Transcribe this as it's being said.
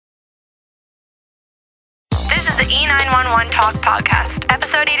E911 Talk Podcast,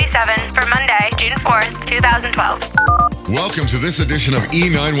 Episode 87 for Monday, June 4th, 2012. Welcome to this edition of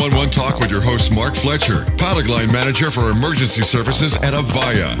E911 Talk with your host, Mark Fletcher, product line manager for emergency services at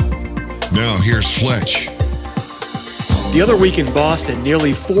Avaya. Now, here's Fletch. The other week in Boston,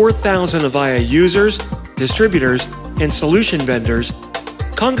 nearly 4,000 Avaya users, distributors, and solution vendors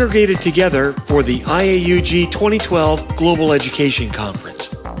congregated together for the IAUG 2012 Global Education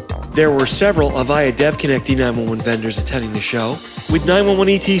Conference. There were several Avaya DevConnect E911 vendors attending the show, with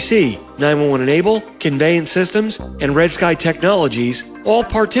 911 ETC, 911 Enable, Conveyant Systems, and RedSky Technologies all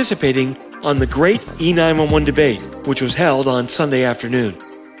participating on the Great E911 Debate, which was held on Sunday afternoon.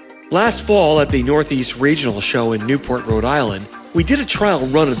 Last fall at the Northeast Regional Show in Newport, Rhode Island, we did a trial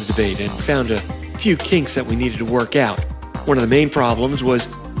run of the debate and found a few kinks that we needed to work out. One of the main problems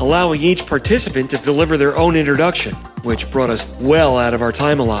was allowing each participant to deliver their own introduction, which brought us well out of our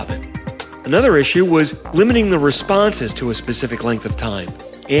time allotment. Another issue was limiting the responses to a specific length of time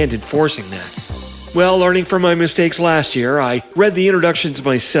and enforcing that. Well, learning from my mistakes last year, I read the introductions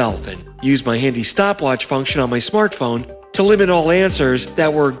myself and used my handy stopwatch function on my smartphone to limit all answers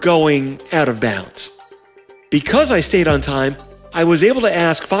that were going out of bounds. Because I stayed on time, I was able to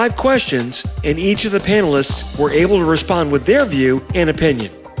ask 5 questions, and each of the panelists were able to respond with their view and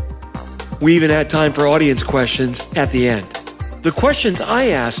opinion. We even had time for audience questions at the end. The questions I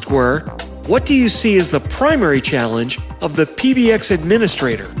asked were, what do you see as the primary challenge of the PBX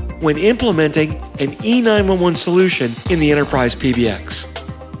administrator when implementing an E911 solution in the enterprise PBX?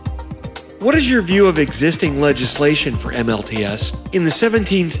 What is your view of existing legislation for MLTS in the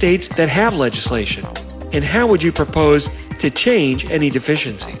 17 states that have legislation? And how would you propose to change any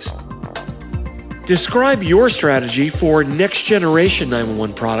deficiencies? Describe your strategy for next-generation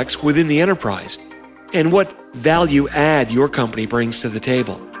 911 products within the enterprise and what value add your company brings to the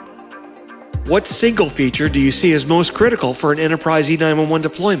table. What single feature do you see as most critical for an enterprise E911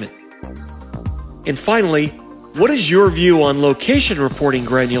 deployment? And finally, what is your view on location reporting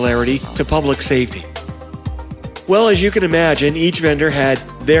granularity to public safety? Well, as you can imagine, each vendor had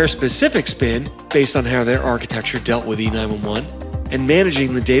their specific spin based on how their architecture dealt with E911 and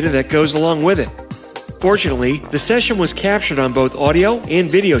managing the data that goes along with it. Fortunately, the session was captured on both audio and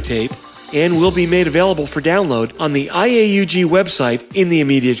videotape and will be made available for download on the IAUG website in the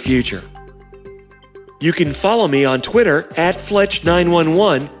immediate future. You can follow me on Twitter at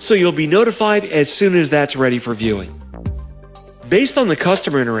Fletch911 so you'll be notified as soon as that's ready for viewing. Based on the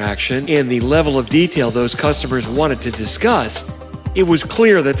customer interaction and the level of detail those customers wanted to discuss, it was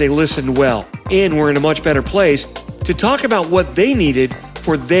clear that they listened well and were in a much better place to talk about what they needed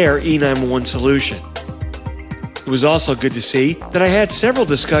for their E911 solution. It was also good to see that I had several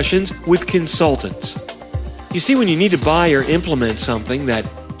discussions with consultants. You see, when you need to buy or implement something that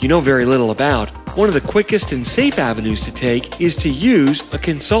you know very little about, one of the quickest and safe avenues to take is to use a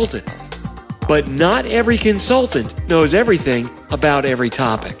consultant. But not every consultant knows everything about every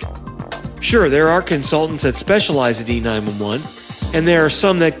topic. Sure, there are consultants that specialize in E911, and there are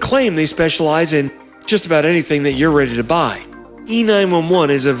some that claim they specialize in just about anything that you're ready to buy. E911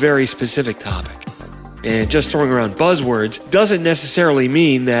 is a very specific topic. And just throwing around buzzwords doesn't necessarily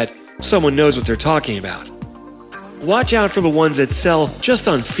mean that someone knows what they're talking about. Watch out for the ones that sell just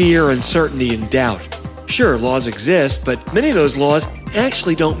on fear, uncertainty, and doubt. Sure, laws exist, but many of those laws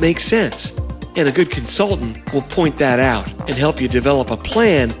actually don't make sense. And a good consultant will point that out and help you develop a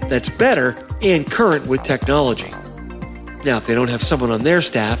plan that's better and current with technology. Now, if they don't have someone on their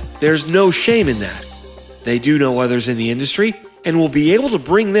staff, there's no shame in that. They do know others in the industry and will be able to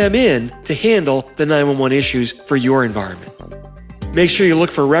bring them in to handle the 911 issues for your environment. Make sure you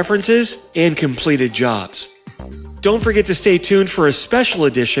look for references and completed jobs. Don't forget to stay tuned for a special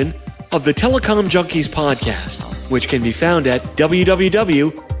edition of the Telecom Junkies podcast, which can be found at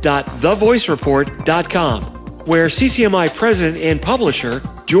www.thevoicereport.com, where CCMI president and publisher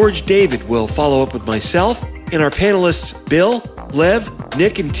George David will follow up with myself and our panelists Bill, Lev,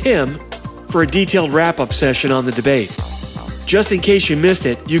 Nick, and Tim for a detailed wrap-up session on the debate. Just in case you missed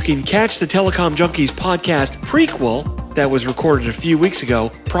it, you can catch the Telecom Junkies podcast prequel that was recorded a few weeks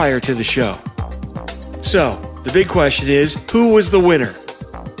ago prior to the show. So, the big question is, who was the winner?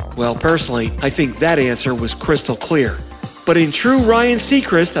 Well, personally, I think that answer was crystal clear. But in true Ryan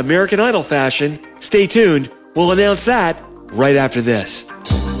Seacrest American Idol fashion, stay tuned, we'll announce that right after this.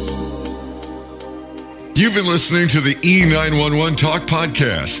 You've been listening to the E911 Talk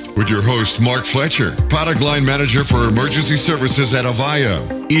podcast with your host, Mark Fletcher, product line manager for emergency services at Avaya.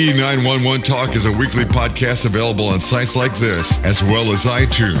 E911 Talk is a weekly podcast available on sites like this, as well as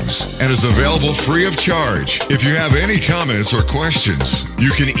iTunes, and is available free of charge. If you have any comments or questions, you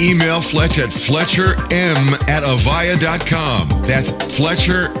can email Fletch at fletcherm@avaya.com. That's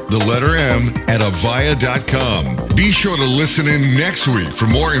Fletcher, the letter M, at avaya.com. Be sure to listen in next week for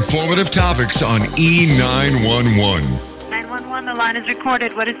more informative topics on E911. 911, the line is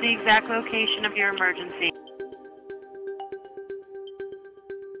recorded. What is the exact location of your emergency?